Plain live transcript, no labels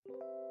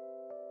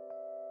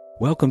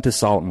Welcome to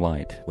Salt and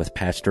Light with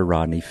Pastor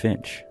Rodney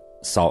Finch.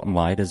 Salt and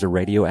Light is a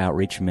radio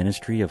outreach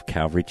ministry of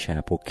Calvary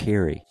Chapel,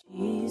 Cary.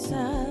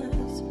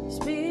 Jesus,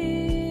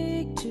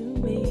 speak to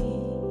me.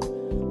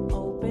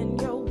 Open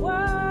your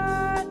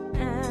word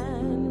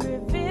and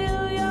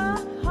reveal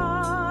your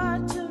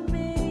heart to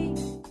me.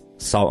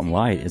 Salt and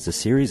Light is a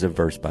series of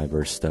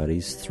verse-by-verse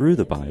studies through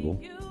the Bible,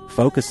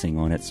 focusing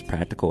on its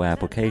practical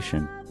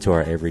application to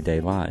our everyday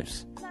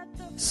lives.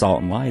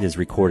 Salt and Light is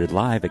recorded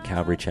live at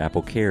Calvary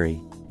Chapel, Cary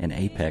in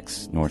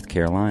Apex, North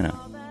Carolina.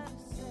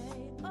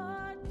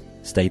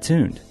 Stay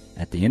tuned.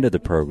 At the end of the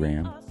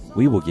program,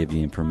 we will give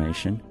you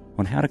information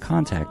on how to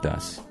contact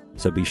us,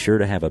 so be sure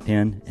to have a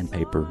pen and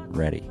paper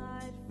ready.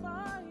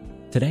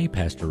 Today,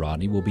 Pastor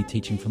Rodney will be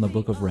teaching from the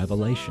book of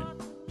Revelation,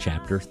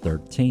 chapter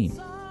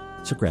 13.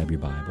 So grab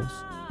your Bibles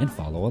and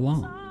follow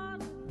along.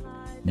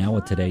 Now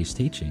with today's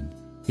teaching,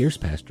 here's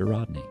Pastor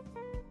Rodney.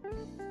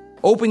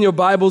 Open your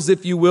Bibles,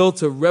 if you will,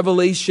 to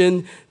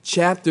Revelation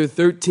chapter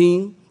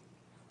 13.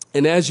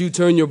 And as you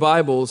turn your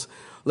Bibles,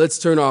 let's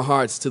turn our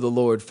hearts to the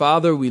Lord.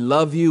 Father, we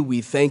love you.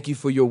 We thank you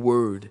for your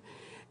word.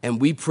 And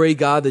we pray,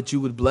 God, that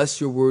you would bless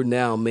your word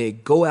now. May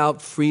it go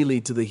out freely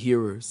to the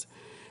hearers.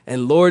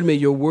 And Lord, may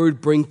your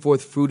word bring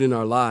forth fruit in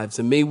our lives.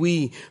 And may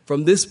we,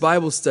 from this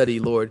Bible study,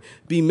 Lord,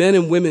 be men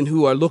and women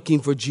who are looking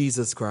for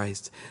Jesus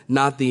Christ,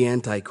 not the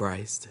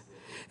Antichrist.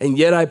 And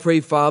yet I pray,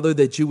 Father,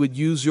 that you would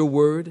use your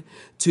word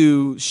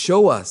to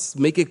show us,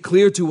 make it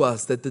clear to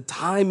us that the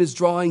time is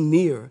drawing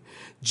near.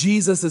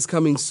 Jesus is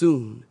coming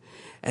soon.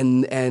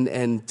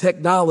 And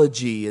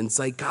technology and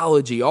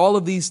psychology, all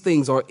of these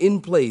things are in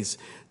place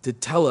to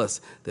tell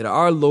us that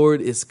our Lord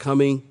is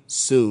coming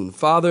soon.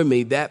 Father,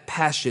 may that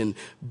passion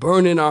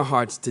burn in our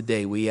hearts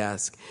today, we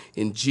ask.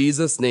 In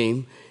Jesus'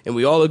 name. And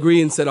we all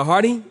agree and said a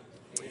hearty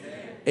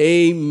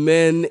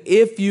Amen.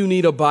 If you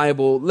need a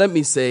Bible, let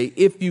me say,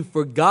 if you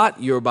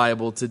forgot your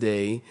Bible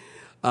today,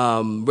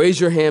 raise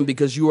your hand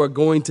because you are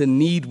going to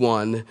need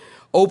one.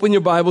 Open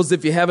your Bibles,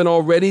 if you haven't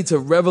already, to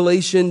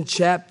Revelation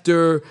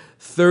chapter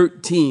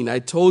 13. I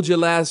told you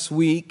last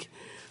week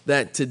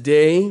that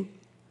today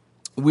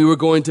we were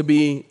going to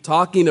be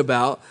talking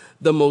about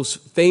the most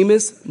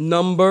famous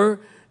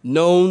number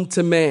known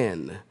to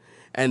man,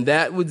 and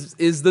that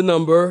is the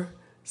number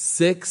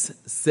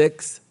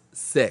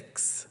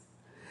 666.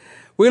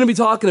 We're going to be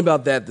talking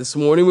about that this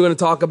morning. We're going to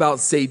talk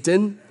about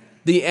Satan,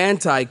 the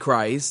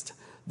Antichrist,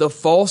 the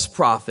false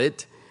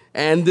prophet,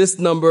 and this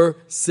number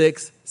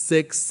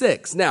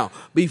 666. Now,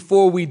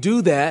 before we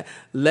do that,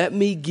 let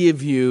me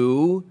give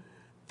you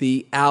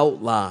the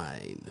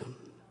outline.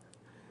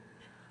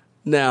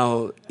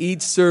 Now,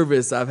 each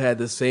service I've had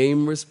the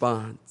same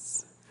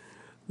response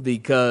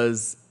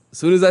because as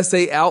soon as I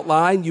say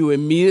outline, you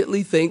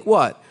immediately think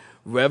what?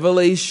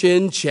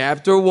 Revelation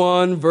chapter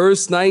 1,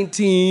 verse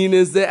 19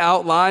 is the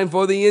outline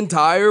for the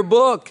entire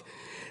book.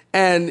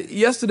 And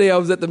yesterday I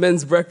was at the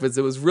men's breakfast.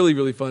 It was really,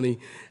 really funny.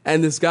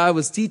 And this guy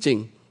was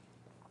teaching.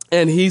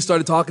 And he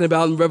started talking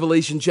about in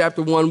Revelation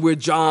chapter 1 where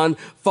John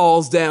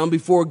falls down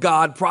before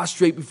God,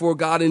 prostrate before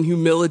God in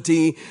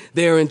humility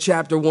there in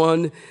chapter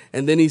 1.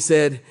 And then he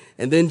said,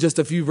 and then just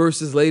a few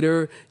verses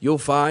later, you'll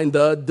find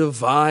the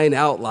divine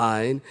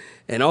outline.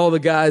 And all the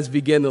guys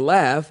began to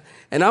laugh.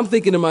 And I'm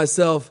thinking to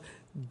myself,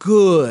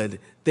 good,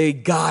 they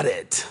got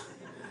it.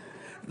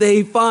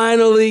 They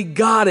finally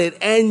got it,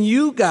 and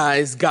you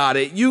guys got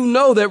it. You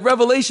know that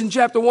Revelation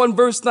chapter 1,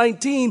 verse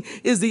 19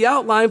 is the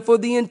outline for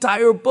the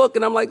entire book.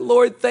 And I'm like,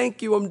 Lord,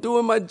 thank you. I'm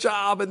doing my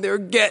job, and they're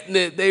getting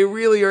it. They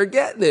really are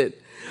getting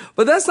it.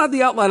 But that's not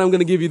the outline I'm going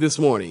to give you this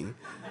morning,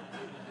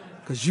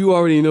 because you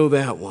already know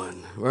that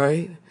one,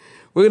 right?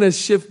 We're going to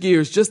shift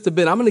gears just a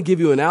bit. I'm going to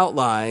give you an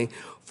outline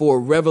for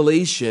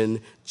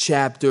Revelation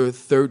chapter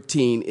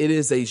 13. It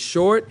is a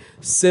short,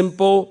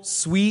 simple,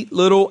 sweet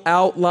little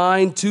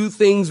outline. Two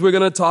things we're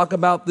going to talk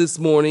about this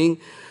morning.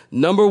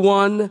 Number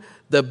one,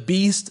 the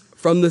beast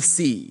from the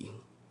sea.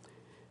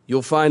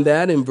 You'll find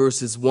that in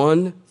verses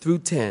 1 through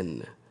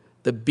 10.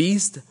 The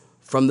beast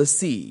from the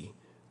sea,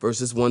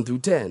 verses 1 through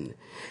 10.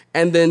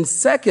 And then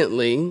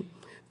secondly,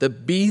 the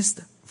beast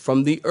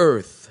from the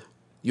earth.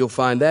 You'll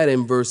find that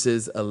in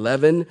verses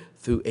 11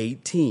 through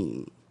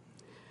 18.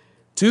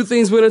 Two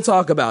things we're going to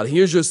talk about.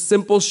 Here's your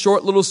simple,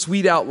 short, little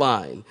sweet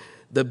outline.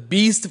 The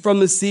beast from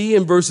the sea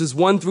in verses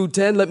 1 through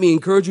 10. Let me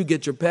encourage you,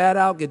 get your pad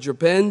out, get your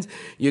pens.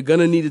 You're going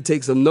to need to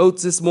take some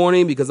notes this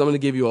morning because I'm going to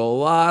give you a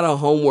lot of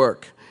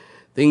homework.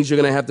 Things you're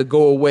going to have to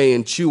go away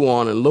and chew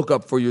on and look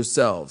up for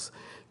yourselves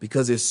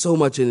because there's so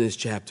much in this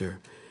chapter.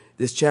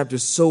 This chapter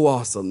is so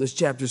awesome. This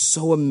chapter is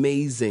so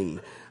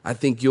amazing. I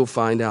think you'll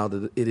find out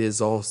that it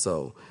is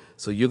also.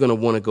 So you're going to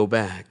want to go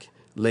back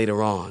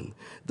later on.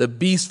 The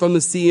beast from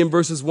the sea in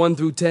verses 1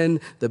 through 10,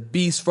 the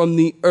beast from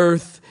the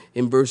earth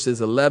in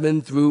verses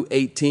 11 through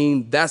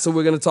 18. That's what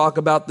we're going to talk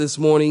about this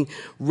morning.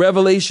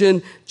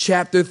 Revelation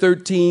chapter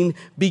 13,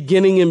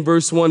 beginning in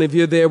verse 1. If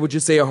you're there, would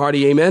you say a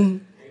hearty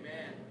amen?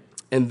 Amen.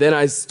 And then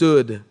I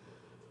stood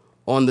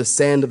on the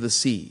sand of the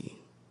sea.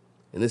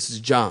 And this is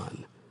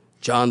John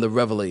the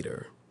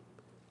Revelator.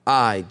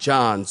 I,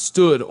 John,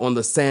 stood on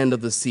the sand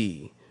of the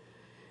sea.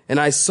 And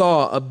I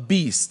saw a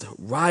beast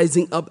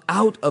rising up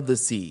out of the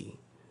sea,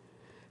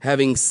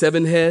 having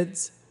 7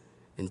 heads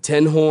and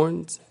 10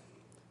 horns,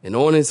 and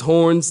on his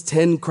horns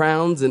 10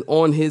 crowns, and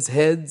on his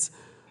heads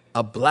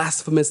a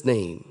blasphemous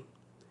name.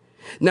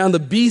 Now the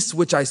beast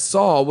which I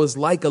saw was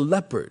like a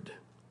leopard.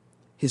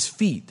 His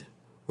feet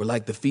were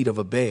like the feet of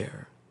a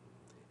bear,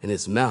 and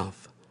his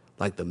mouth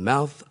like the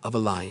mouth of a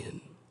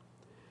lion.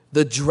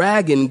 The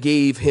dragon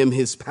gave him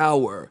his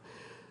power.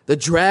 The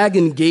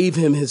dragon gave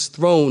him his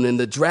throne, and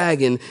the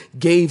dragon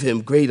gave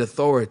him great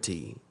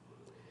authority.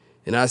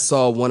 And I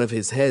saw one of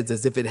his heads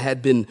as if it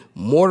had been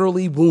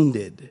mortally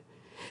wounded,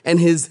 and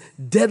his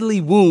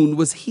deadly wound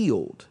was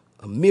healed.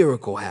 A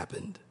miracle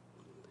happened.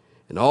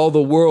 And all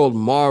the world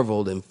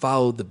marveled and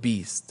followed the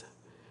beast.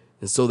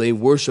 And so they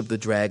worshiped the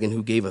dragon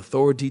who gave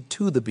authority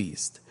to the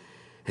beast.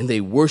 And they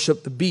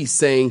worshiped the beast,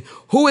 saying,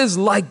 "Who is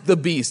like the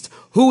beast?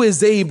 Who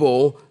is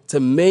able to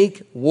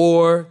make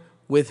war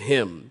with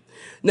him?"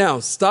 Now,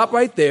 stop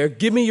right there.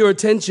 Give me your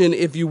attention,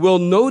 if you will.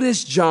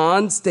 Notice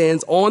John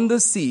stands on the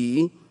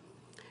sea,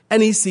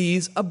 and he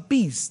sees a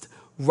beast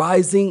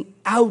rising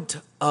out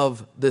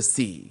of the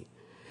sea.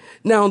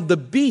 Now, the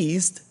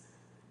beast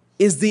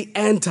is the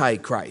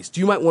Antichrist.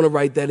 You might want to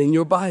write that in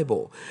your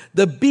Bible.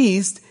 The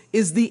beast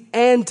is the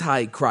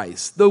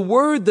Antichrist. The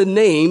word, the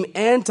name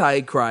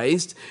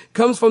Antichrist,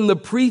 comes from the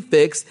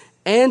prefix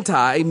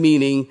anti,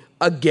 meaning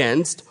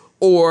against,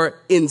 or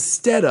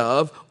instead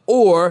of,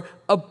 or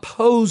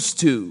opposed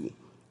to,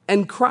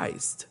 and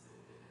Christ.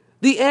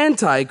 The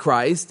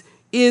Antichrist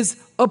is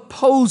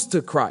opposed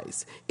to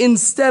Christ,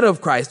 instead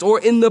of Christ, or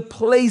in the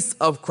place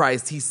of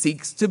Christ he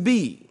seeks to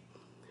be.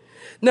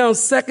 Now,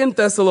 2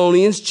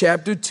 Thessalonians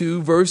chapter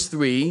 2, verse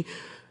 3,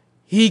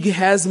 he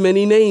has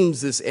many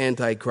names, this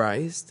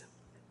Antichrist.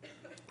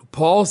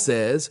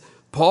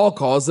 Paul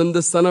calls him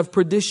the son of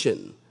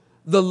perdition,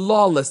 the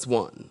lawless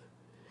one.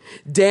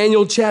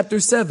 Daniel chapter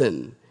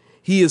 7,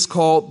 he is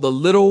called the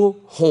little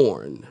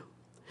horn.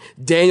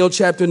 Daniel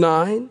chapter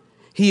 9,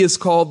 he is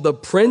called the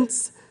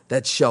prince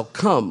that shall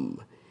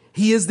come.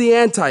 He is the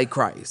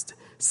Antichrist,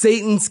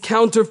 Satan's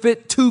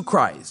counterfeit to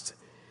Christ.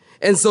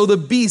 And so the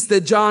beast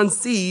that John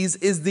sees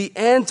is the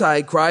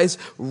Antichrist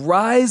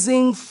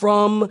rising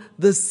from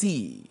the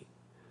sea.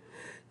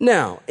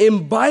 Now,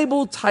 in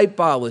Bible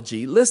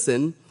typology,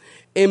 listen,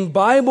 in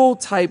Bible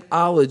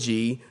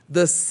typology,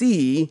 the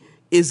sea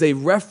is a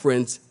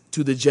reference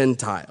to the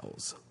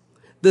Gentiles.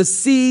 The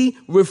sea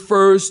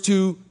refers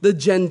to the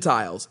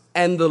Gentiles,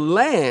 and the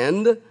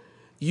land,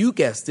 you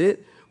guessed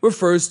it,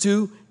 refers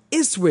to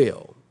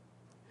Israel.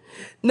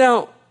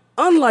 Now,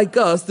 unlike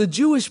us, the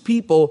Jewish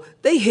people,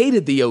 they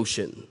hated the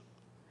ocean.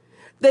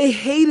 They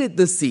hated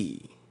the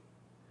sea.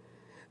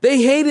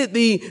 They hated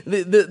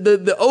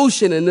the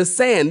ocean and the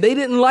sand. They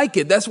didn't like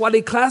it. That's why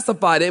they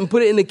classified it and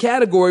put it in the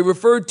category,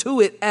 referred to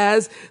it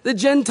as the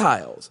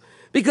Gentiles,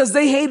 because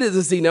they hated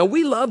the sea. Now,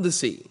 we love the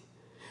sea.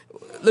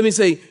 Let me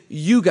say,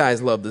 you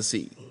guys love the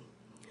sea.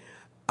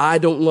 I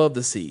don't love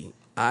the sea.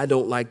 I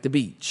don't like the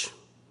beach.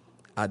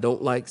 I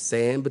don't like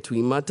sand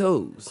between my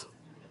toes.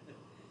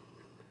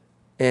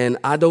 And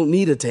I don't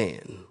need a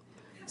tan.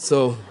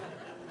 So,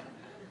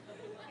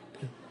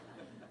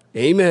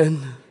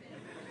 amen.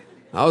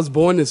 I was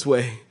born this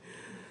way.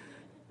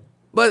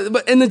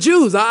 But and the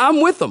Jews, I'm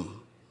with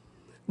them.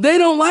 They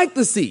don't like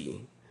the sea.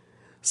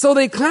 So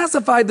they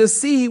classified the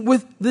sea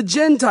with the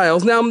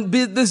Gentiles. Now,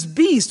 this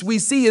beast we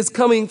see is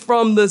coming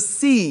from the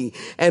sea.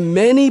 And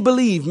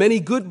many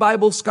good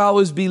Bible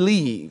scholars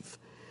believe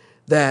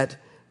that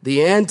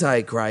the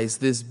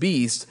Antichrist, this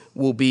beast,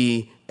 will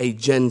be a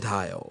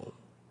Gentile.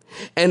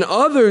 And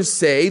others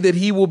say that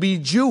he will be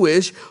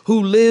Jewish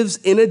who lives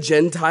in a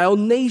Gentile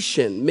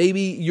nation,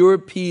 maybe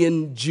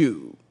European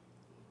Jew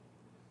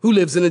who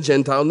lives in a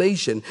Gentile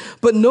nation.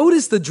 But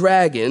notice the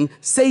dragon,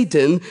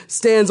 Satan,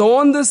 stands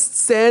on the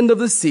sand of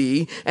the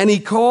sea, and he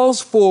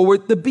calls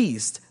forward the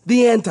beast,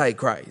 the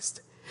Antichrist.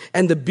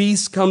 And the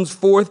beast comes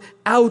forth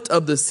out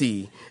of the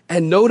sea.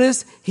 And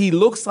notice he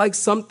looks like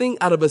something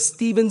out of a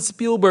Steven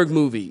Spielberg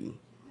movie.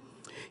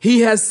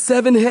 He has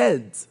 7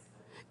 heads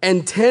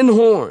and 10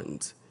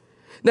 horns.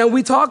 Now,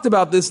 we talked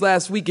about this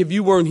last week. If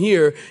you weren't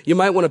here, you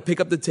might want to pick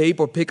up the tape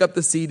or pick up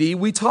the CD.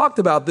 We talked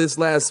about this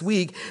last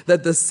week,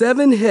 that the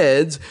 7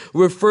 heads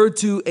refer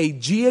to a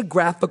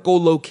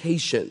geographical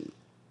location.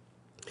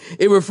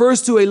 It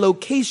refers to a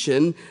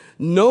location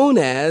known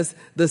as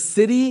the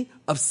city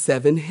of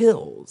 7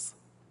 hills.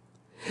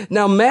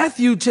 Now,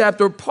 Revelation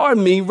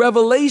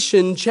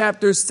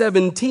chapter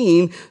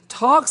 17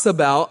 talks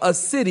about a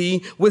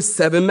city with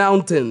 7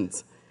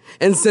 mountains.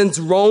 And since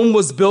Rome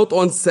was built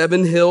on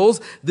 7 hills,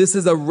 this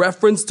is a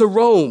reference to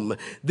Rome.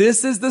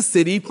 This is the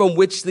city from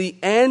which the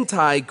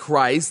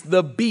Antichrist,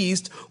 the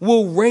beast,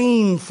 will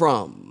reign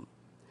from.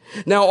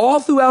 Now,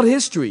 all throughout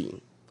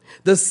history,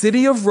 the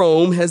city of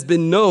Rome has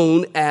been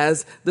known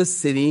as the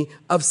city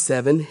of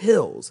 7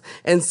 hills.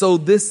 And so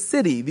this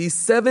city, these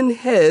 7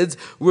 heads,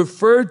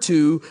 refer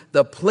to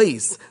the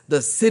place,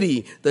 the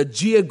city, the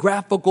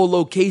geographical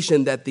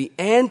location that the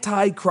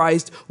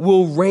Antichrist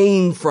will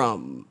reign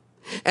from.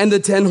 And the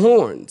 10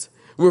 horns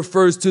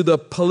refers to the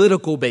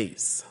political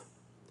base,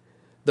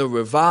 the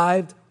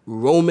revived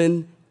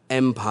Roman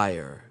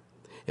Empire.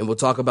 And we'll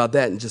talk about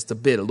that in just a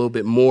little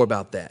bit more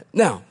about that.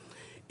 Now,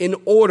 in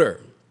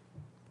order,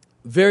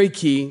 very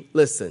key,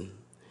 listen.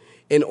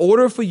 In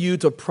order for you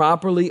to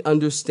properly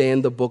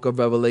understand the book of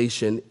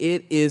Revelation,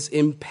 it is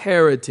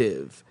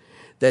imperative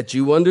that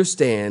you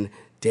understand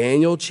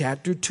Daniel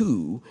chapter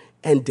 2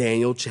 and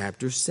Daniel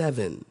chapter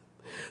 7.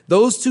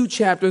 Those two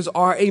chapters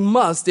are a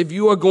must if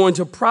you are going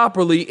to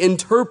properly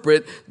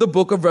interpret the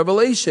book of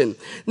Revelation.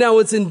 Now,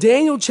 it's in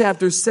Daniel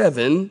chapter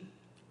 7.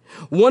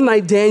 One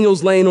night,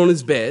 Daniel's laying on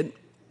his bed,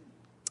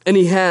 and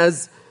he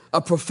has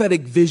a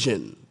prophetic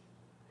vision.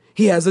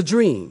 He has a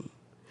dream.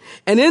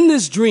 And in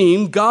this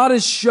dream, God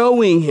is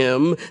showing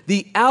him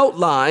the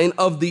outline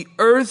of the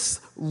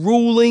earth's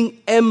ruling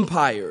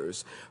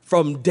empires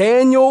from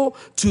Daniel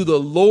to the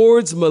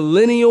Lord's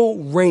millennial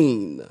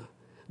reign.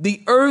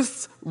 The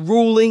earth's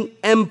ruling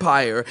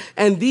empire.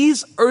 And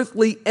these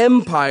earthly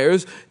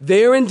empires,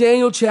 there in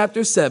Daniel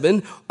chapter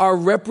 7, are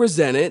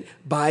represented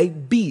by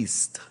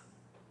beasts.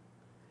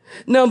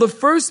 Now, the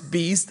first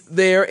beast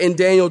there in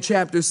Daniel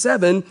chapter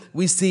 7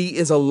 we see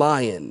is a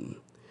lion,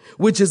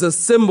 which is a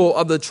symbol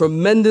of the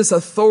tremendous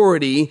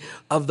authority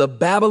of the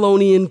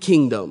Babylonian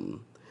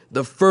kingdom,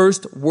 the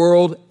first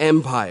world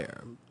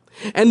empire.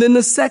 And then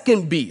the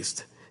second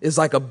beast is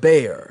like a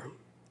bear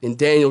in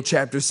Daniel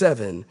chapter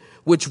 7,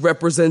 which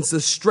represents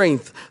the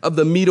strength of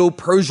the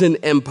Medo-Persian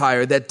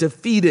Empire that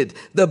defeated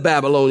the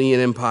Babylonian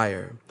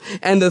Empire.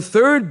 And the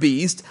third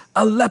beast,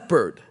 a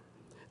leopard,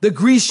 the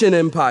Grecian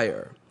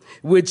Empire,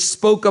 which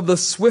spoke of the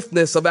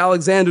swiftness of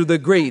Alexander the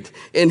Great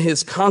in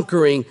his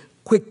conquering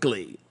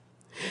quickly.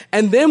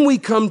 And then we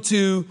come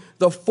to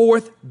the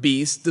fourth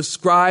beast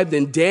described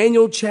in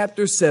Daniel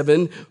chapter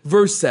 7,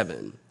 verse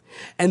 7.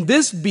 And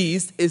this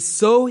beast is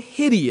so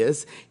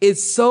hideous,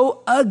 it's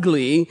so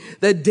ugly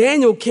that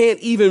Daniel can't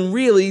even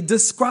really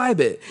describe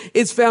it.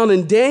 It's found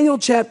in Daniel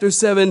chapter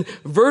 7,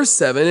 verse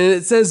 7, and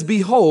it says,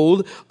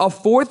 "Behold, a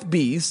fourth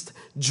beast,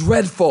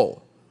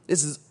 dreadful."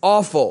 This is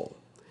awful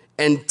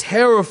and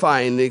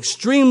terrifying and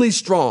extremely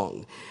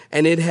strong.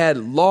 And it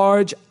had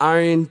large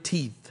iron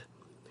teeth.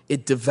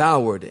 It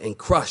devoured and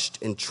crushed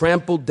and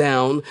trampled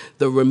down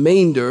the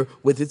remainder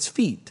with its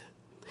feet.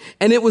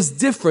 And it was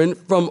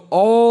different from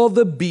all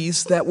the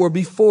beasts that were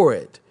before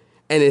it.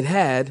 And it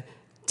had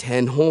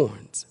 10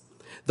 horns.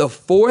 The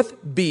fourth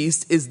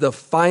beast is the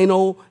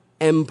final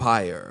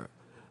empire,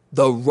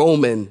 the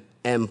Roman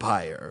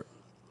Empire.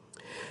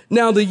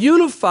 Now, the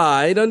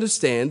unified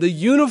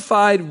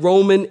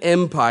Roman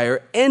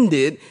Empire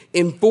ended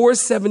in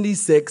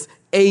 476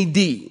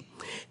 AD.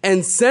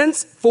 And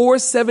since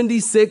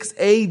 476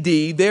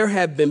 AD, there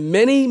have been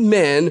many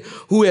men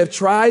who have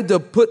tried to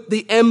put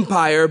the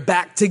empire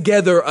back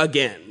together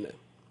again.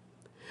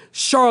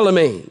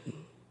 Charlemagne,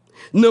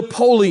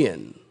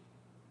 Napoleon.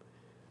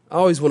 I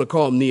always want to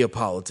call him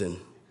Neapolitan.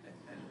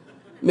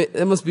 Man,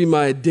 that must be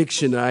my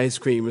addiction to ice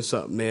cream or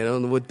something, man. I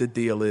don't know what the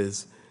deal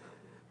is.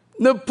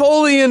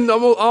 Napoleon, I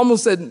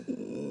almost said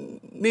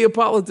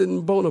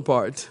Neapolitan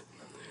Bonaparte.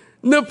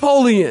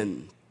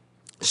 Napoleon,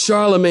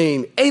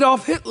 Charlemagne,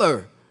 Adolf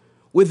Hitler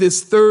with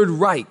his Third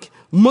Reich,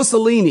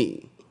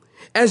 Mussolini.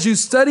 As you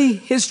study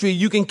history,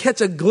 you can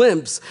catch a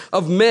glimpse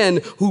of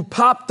men who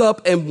popped up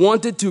and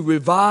wanted to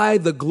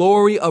revive the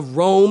glory of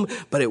Rome,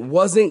 but it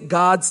wasn't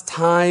God's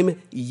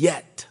time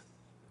yet.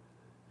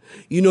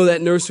 You know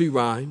that nursery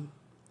rhyme,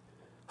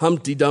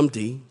 Humpty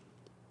Dumpty.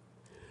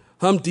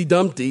 Humpty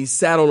Dumpty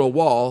sat on a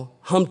wall.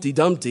 Humpty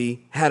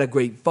Dumpty had a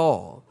great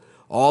fall.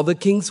 All the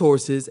king's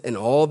horses and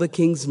all the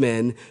king's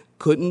men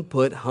couldn't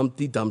put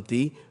Humpty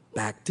Dumpty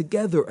back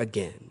together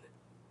again.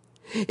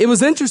 It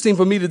was interesting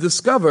for me to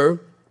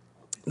discover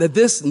that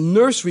this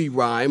nursery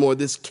rhyme or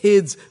this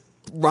kid's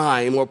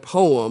rhyme or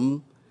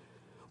poem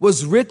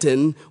was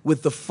written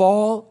with the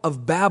fall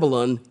of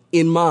Babylon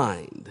in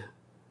mind.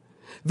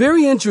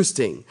 Very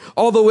interesting.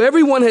 Although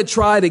everyone had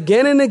tried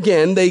again and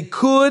again, they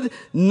could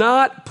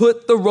not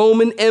put the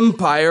Roman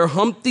Empire,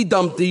 Humpty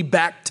Dumpty,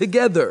 back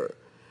together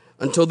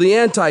until the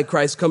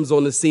Antichrist comes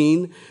on the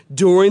scene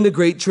during the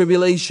Great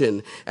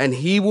Tribulation, and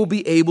he will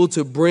be able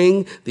to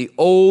bring the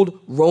old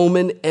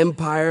Roman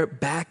Empire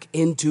back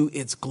into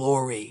its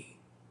glory.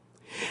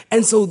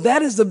 And so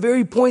that is the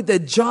very point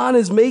that John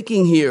is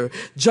making here.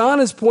 John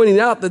is pointing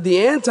out that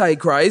the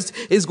Antichrist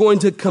is going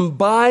to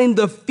combine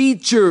the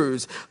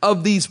features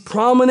of these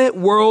prominent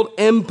world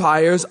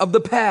empires of the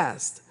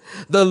past.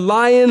 The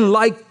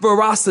lion-like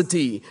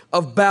ferocity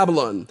of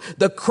Babylon,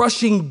 the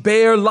crushing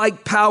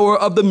bear-like power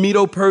of the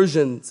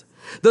Medo-Persians,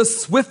 the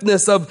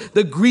swiftness of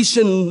the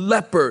Grecian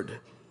leopard.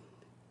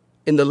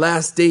 In the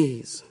last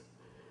days,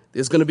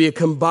 there's going to be a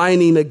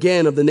combining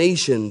again of the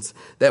nations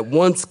that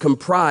once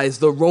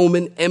comprised the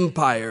Roman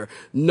Empire,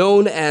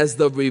 known as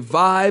the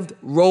revived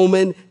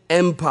Roman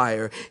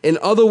Empire. In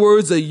other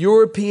words, the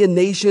European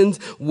nations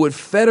would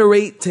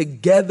federate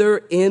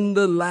together in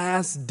the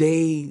last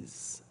days.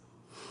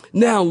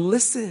 Now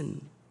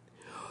listen,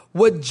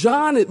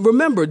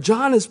 remember,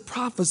 John is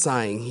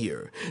prophesying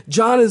here.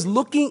 John is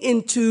looking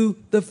into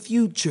the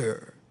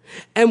future.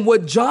 And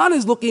what John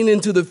is looking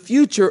into the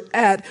future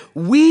at,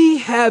 we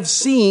have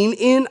seen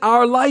in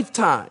our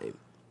lifetime.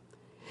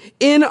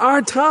 In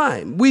our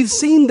time, we've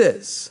seen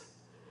this.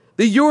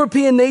 The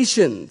European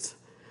nations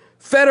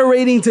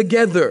federating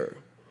together.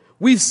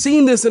 We've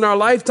seen this in our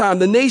lifetime.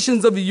 The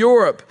nations of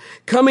Europe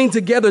coming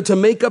together to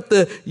make up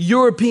the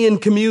European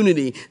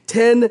community,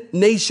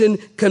 10-nation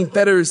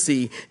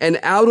confederacy. And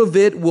out of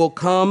it will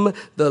come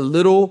the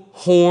little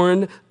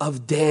horn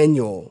of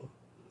Daniel,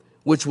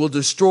 which will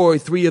destroy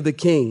 3 of the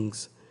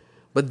kings.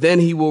 But then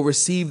he will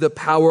receive the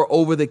power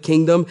over the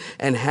kingdom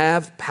and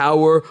have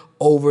power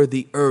over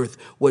the earth.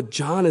 What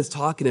John is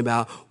talking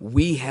about,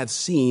 we have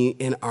seen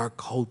in our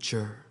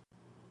culture.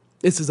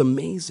 This is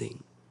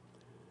amazing.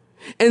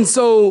 And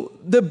so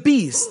the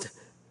beast,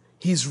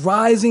 he's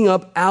rising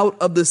up out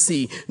of the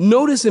sea.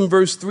 Notice in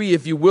verse 3,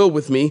 if you will,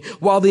 with me,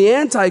 while the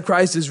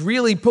Antichrist is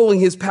really pulling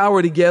his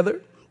power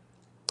together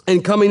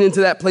and coming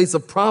into that place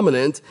of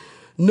prominence,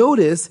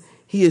 notice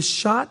he is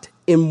shot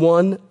in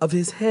one of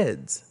his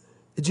heads.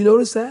 Did you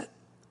notice that?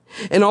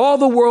 And all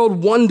the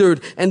world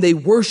wondered, and they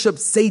worshiped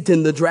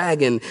Satan, the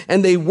dragon,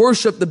 and they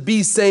worshiped the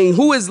beast, saying,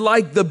 who is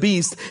like the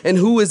beast and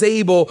who is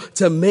able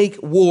to make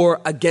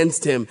war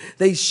against him?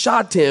 They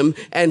shot him,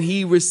 and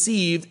he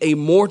received a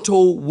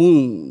mortal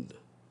wound.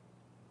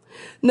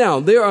 Now,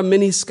 there are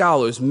many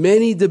scholars,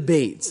 many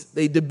debates.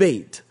 They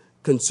debate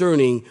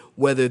concerning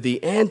whether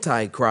the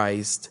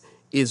Antichrist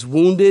is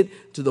wounded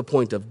to the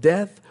point of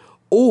death,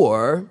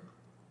 or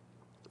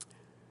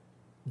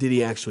did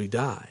he actually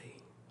die?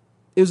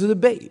 It was a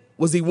debate.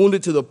 Was he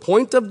wounded to the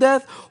point of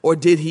death, or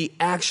did he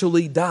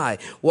actually die?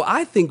 Well,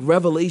 I think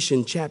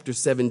Revelation chapter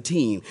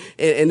 17,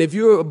 and if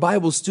you're a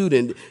Bible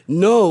student,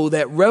 know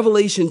that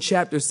Revelation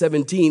chapter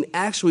 17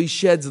 actually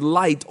sheds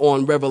light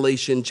on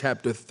Revelation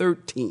chapter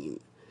 13.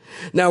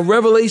 Now,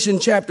 Revelation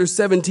chapter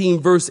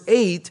 17, verse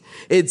 8,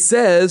 it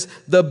says,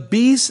 the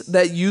beast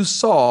that you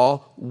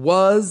saw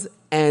was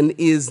and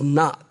is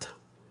not,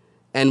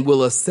 and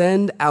will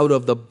ascend out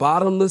of the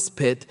bottomless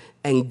pit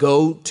and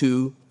go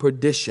to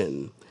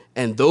perdition.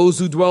 And those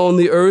who dwell on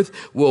the earth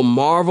will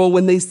marvel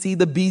when they see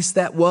the beast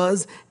that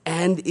was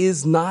and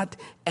is not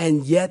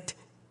and yet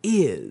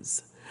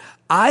is.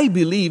 I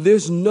believe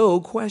there's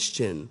no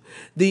question.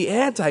 The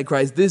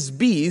Antichrist, this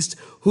beast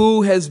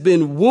who has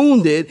been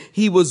wounded,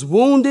 he was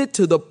wounded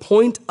to the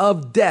point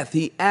of death.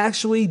 He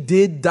actually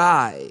did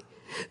die.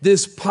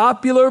 This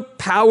popular,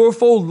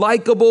 powerful,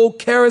 likable,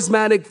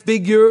 charismatic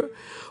figure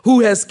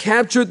who has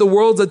captured the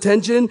world's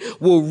attention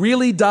will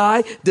really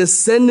die,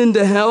 descend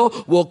into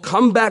hell, will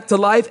come back to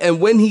life, and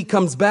when he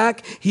comes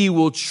back, he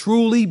will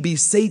truly be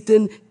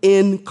Satan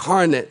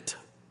incarnate.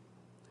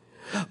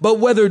 But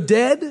whether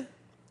dead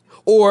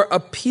or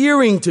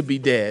appearing to be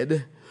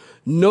dead,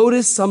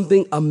 notice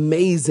something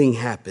amazing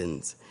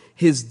happens.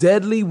 His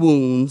deadly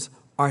wounds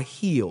are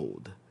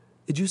healed.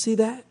 Did you see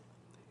that?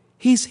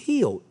 He's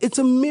healed. It's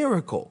a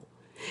miracle.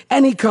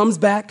 And he comes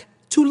back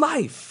to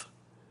life.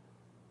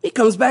 He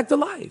comes back to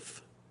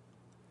life.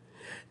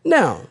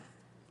 Now,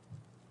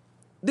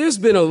 there's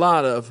been a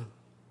lot of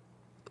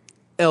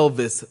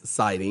Elvis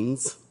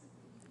sightings.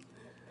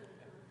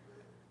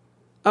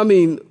 I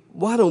mean,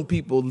 why don't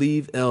people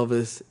leave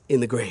Elvis in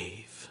the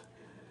grave?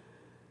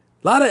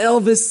 A lot of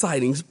Elvis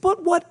sightings.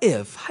 But what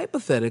if,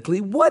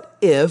 hypothetically, what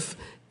if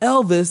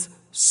Elvis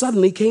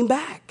suddenly came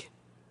back?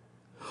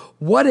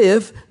 What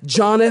if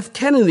John F.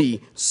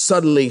 Kennedy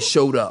suddenly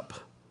showed up?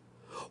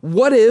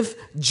 What if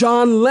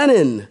John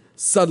Lennon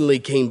suddenly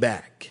came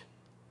back?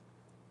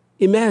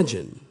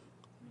 Imagine.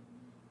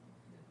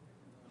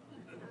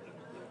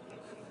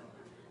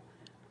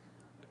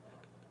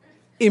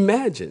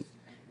 Imagine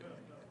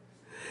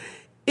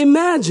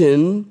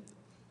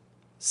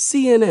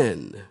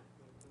CNN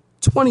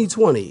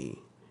 2020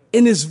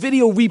 in this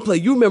video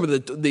replay. You remember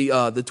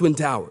the Twin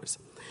Towers.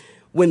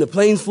 When the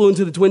planes flew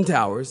into the Twin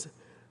Towers,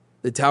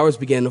 the towers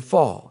began to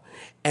fall.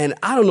 And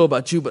I don't know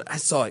about you, but I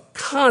saw it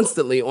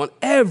constantly on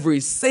every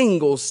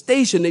single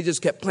station. They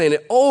just kept playing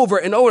it over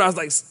and over. I was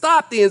like,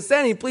 stop the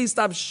insanity. Please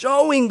stop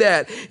showing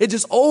that. It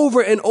just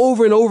over and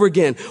over and over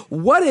again.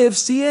 What if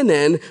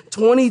CNN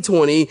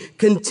 2020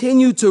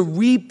 continued to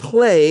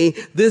replay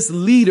this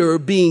leader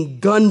being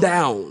gunned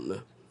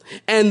down?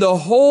 And the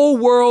whole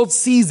world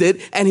sees it,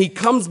 and he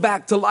comes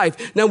back to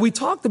life. Now, we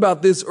talked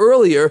about this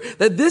earlier,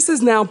 that this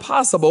is now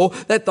possible,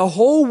 that the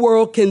whole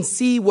world can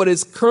see what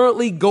is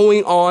currently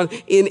going on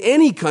in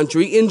any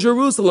country. In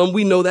Jerusalem,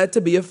 we know that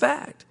to be a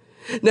fact.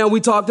 Now, we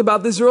talked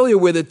about this earlier,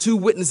 where the 2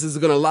 witnesses are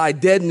going to lie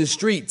dead in the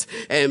streets,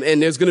 and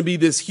there's going to be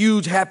this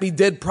huge happy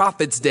dead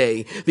prophets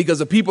day, because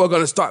the people are going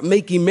to start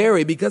making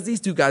merry because these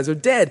 2 guys are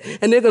dead,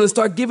 and they're going to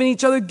start giving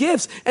each other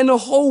gifts, and the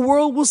whole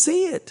world will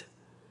see it.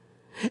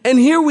 And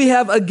here we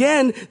have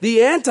again,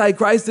 the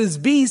Antichrist, this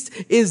beast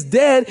is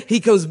dead.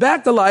 He comes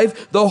back to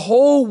life. The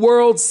whole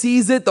world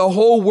sees it. The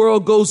whole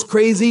world goes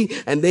crazy,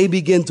 and they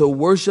begin to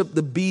worship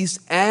the beast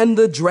and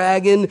the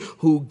dragon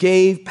who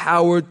gave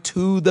power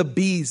to the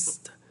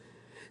beast.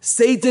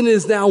 Satan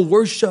is now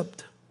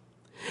worshiped.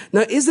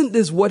 Now, isn't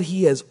this what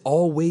he has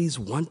always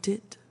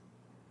wanted?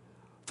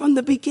 From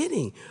the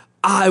beginning.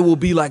 I will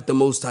be like the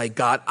Most High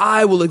God.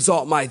 I will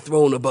exalt my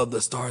throne above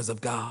the stars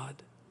of God.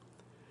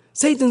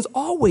 Satan's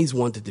always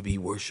wanted to be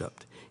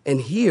worshiped.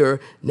 And here,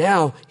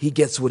 now he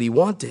gets what he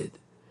wanted.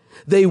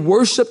 They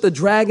worship the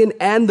dragon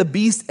and the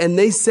beast, and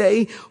they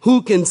say,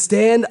 who can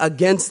stand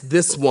against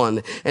this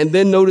one? And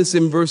then notice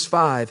in verse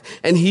 5,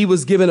 and he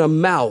was given a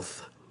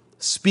mouth,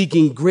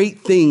 speaking great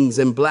things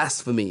and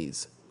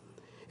blasphemies.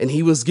 And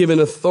he was given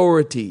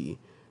authority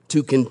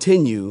to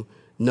continue,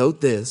 note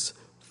this,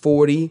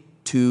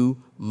 42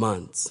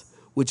 months,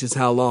 which is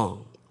how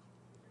long?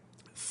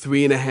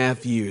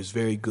 3.5 years,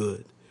 very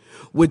good.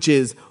 Which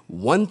is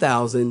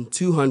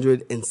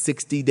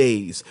 1,260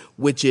 days,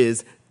 which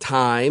is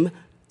time,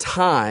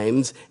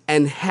 times,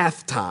 and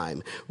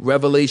halftime.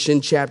 Revelation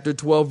chapter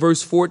 12,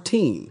 verse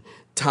 14.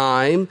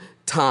 Time,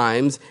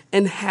 times,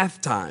 and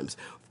halftimes.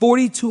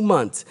 42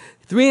 months,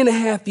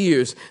 3.5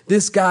 years.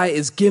 This guy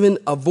is given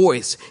a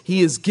voice.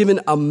 He is given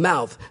a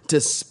mouth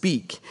to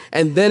speak.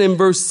 And then in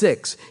verse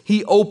 6,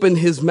 he opened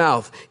his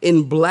mouth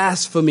in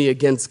blasphemy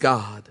against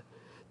God,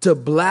 to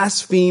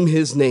blaspheme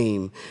his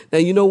name. Now,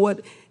 you know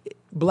what?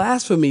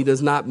 Blasphemy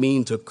does not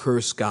mean to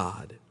curse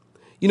God.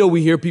 You know,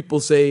 we hear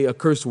people say a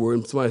curse word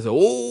and somebody says,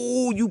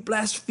 oh, you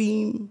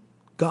blaspheme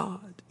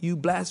God, you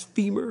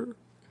blasphemer.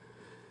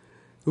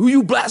 Who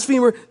you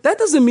blasphemer? That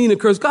doesn't mean to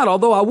curse God,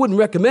 although I wouldn't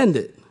recommend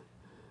it.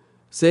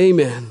 Say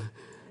amen.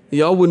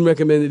 Y'all wouldn't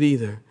recommend it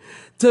either.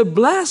 To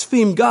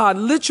blaspheme God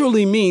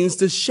literally means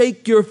to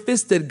shake your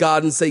fist at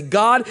God and say,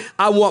 God,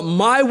 I want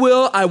my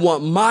will. I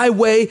want my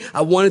way.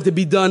 I want it to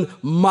be done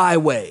my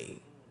way.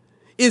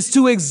 Is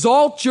to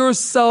exalt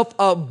yourself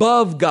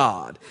above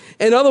God.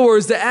 In other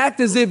words, to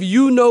act as if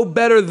you know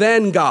better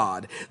than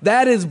God.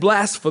 That is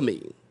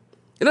blasphemy.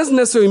 It doesn't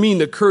necessarily mean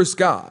to curse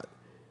God.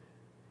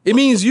 It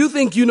means you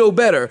think you know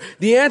better.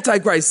 The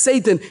Antichrist,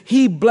 Satan,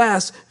 he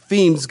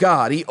blasphemes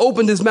God. He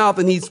opened his mouth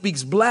and he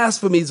speaks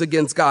blasphemies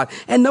against God.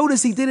 And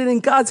notice he did it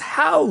in God's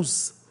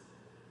house.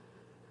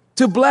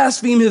 To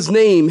blaspheme his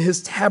name,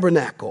 his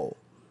tabernacle,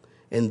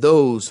 and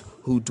those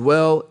who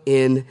dwell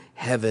in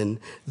heaven.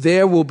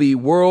 There will be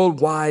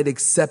worldwide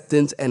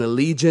acceptance and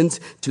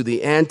allegiance to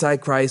the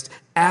Antichrist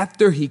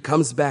after he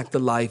comes back to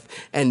life.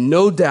 And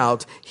no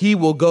doubt he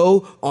will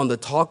go on the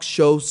talk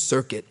show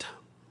circuit.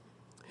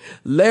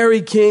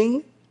 Larry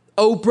King,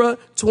 Oprah,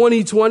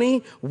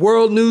 2020,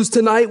 World News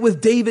Tonight with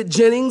David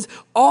Jennings.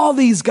 All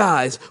these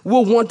guys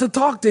will want to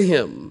talk to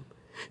him.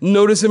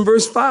 Notice in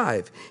verse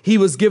 5, he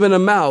was given a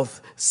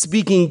mouth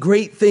speaking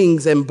great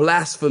things and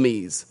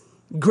blasphemies.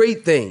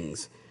 Great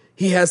things.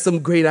 He has some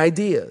great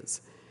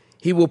ideas.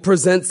 He will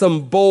present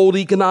some bold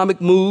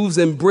economic moves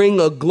and bring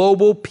a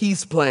global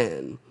peace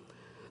plan.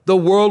 The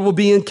world will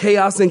be in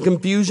chaos and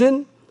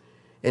confusion,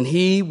 and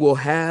he will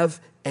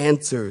have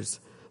answers.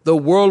 The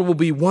world will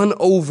be won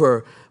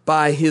over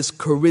by his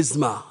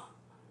charisma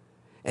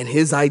and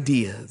his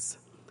ideas.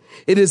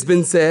 It has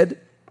been said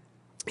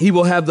he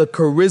will have the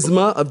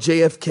charisma of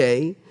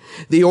JFK,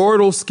 the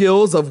oral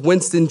skills of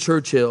Winston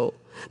Churchill,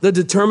 the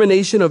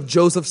determination of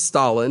Joseph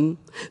Stalin,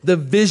 the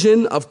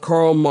vision of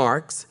Karl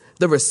Marx,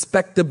 the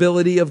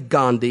respectability of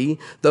Gandhi,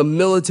 the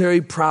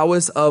military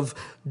prowess of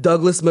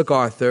Douglas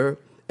MacArthur,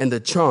 and the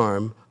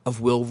charm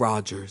of Will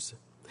Rogers.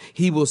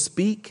 He will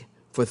speak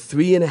for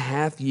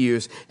 3.5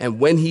 years,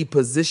 and when he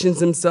positions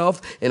himself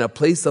in a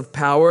place of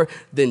power,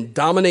 then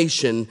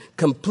domination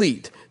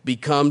complete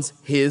becomes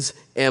his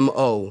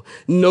MO.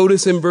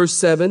 Notice in verse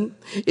 7,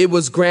 it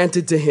was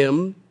granted to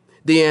him,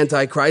 the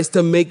Antichrist,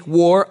 to make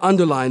war,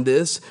 underline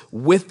this,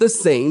 with the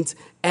saints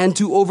and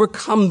to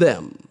overcome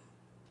them.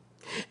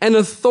 And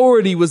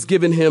authority was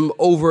given him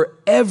over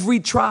every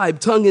tribe,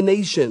 tongue, and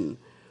nation.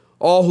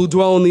 All who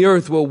dwell on the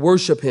earth will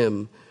worship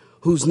him,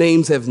 whose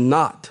names have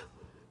not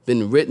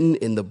been written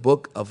in the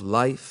book of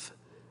life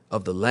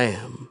of the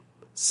Lamb,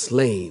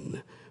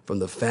 slain from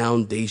the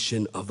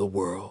foundation of the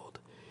world.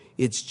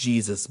 It's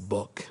Jesus'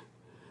 book.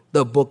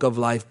 The book of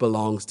life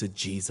belongs to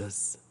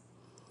Jesus.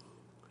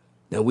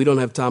 Now, we don't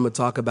have time to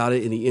talk about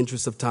it in the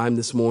interest of time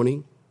this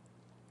morning,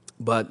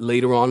 but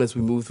later on as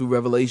we move through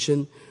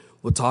Revelation,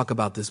 we'll talk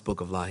about this book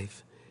of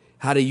life.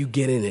 How do you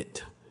get in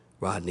it,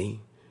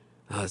 Rodney?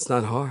 It's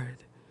not hard.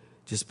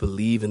 Just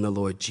believe in the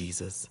Lord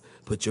Jesus.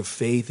 Put your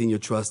faith and your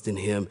trust in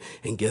him,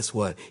 and guess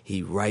what?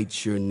 He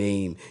writes your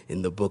name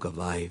in the book of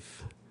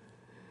life.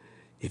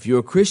 If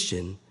you're a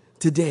Christian,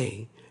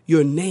 today,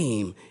 your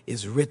name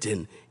is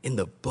written in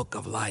the book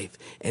of life,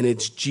 and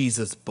it's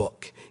Jesus'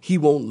 book. He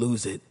won't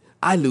lose it.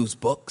 I lose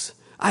books.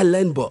 I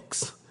lend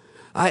books.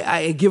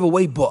 I give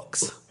away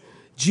books.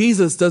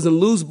 Jesus doesn't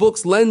lose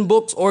books, lend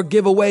books, or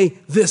give away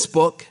this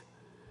book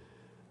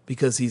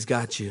because he's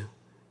got you.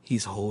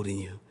 He's holding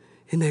you.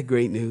 Isn't that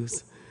great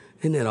news?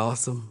 Isn't that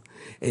awesome?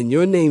 And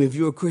your name, if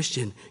you're a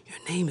Christian, your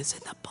name is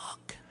in the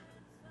book.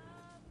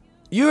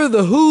 You're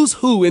the who's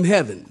who in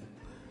heaven.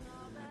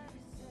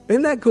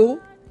 Isn't that cool?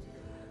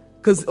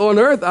 Because on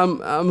earth, I'm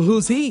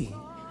who's he.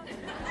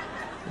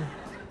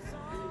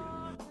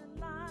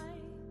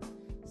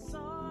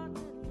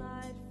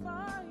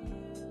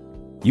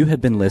 You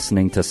have been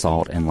listening to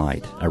Salt and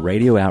Light, a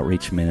radio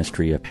outreach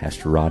ministry of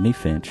Pastor Rodney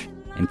Finch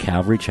and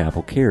Calvary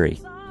Chapel Cary,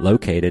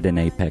 located in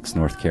Apex,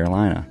 North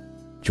Carolina.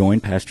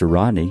 Join Pastor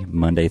Rodney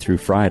Monday through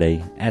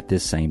Friday at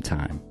this same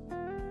time.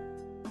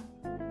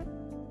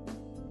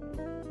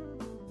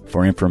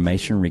 For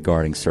information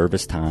regarding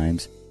service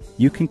times,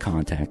 you can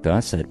contact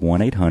us at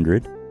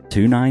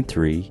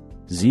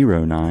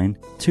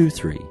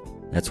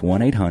 1-800-293-0923. That's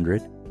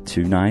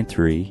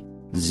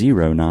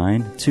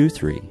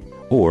 1-800-293-0923.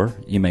 Or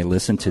you may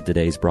listen to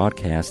today's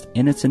broadcast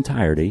in its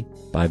entirety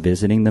by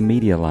visiting the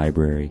media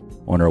library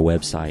on our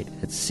website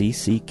at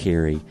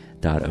cccary.org.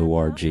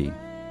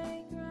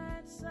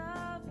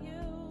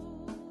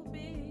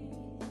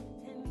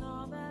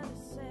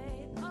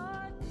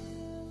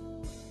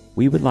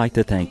 We would like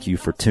to thank you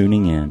for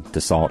tuning in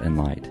to Salt and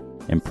Light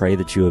and pray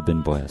that you have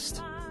been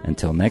blessed.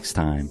 Until next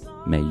time,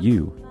 may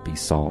you be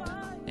salt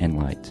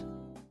and light.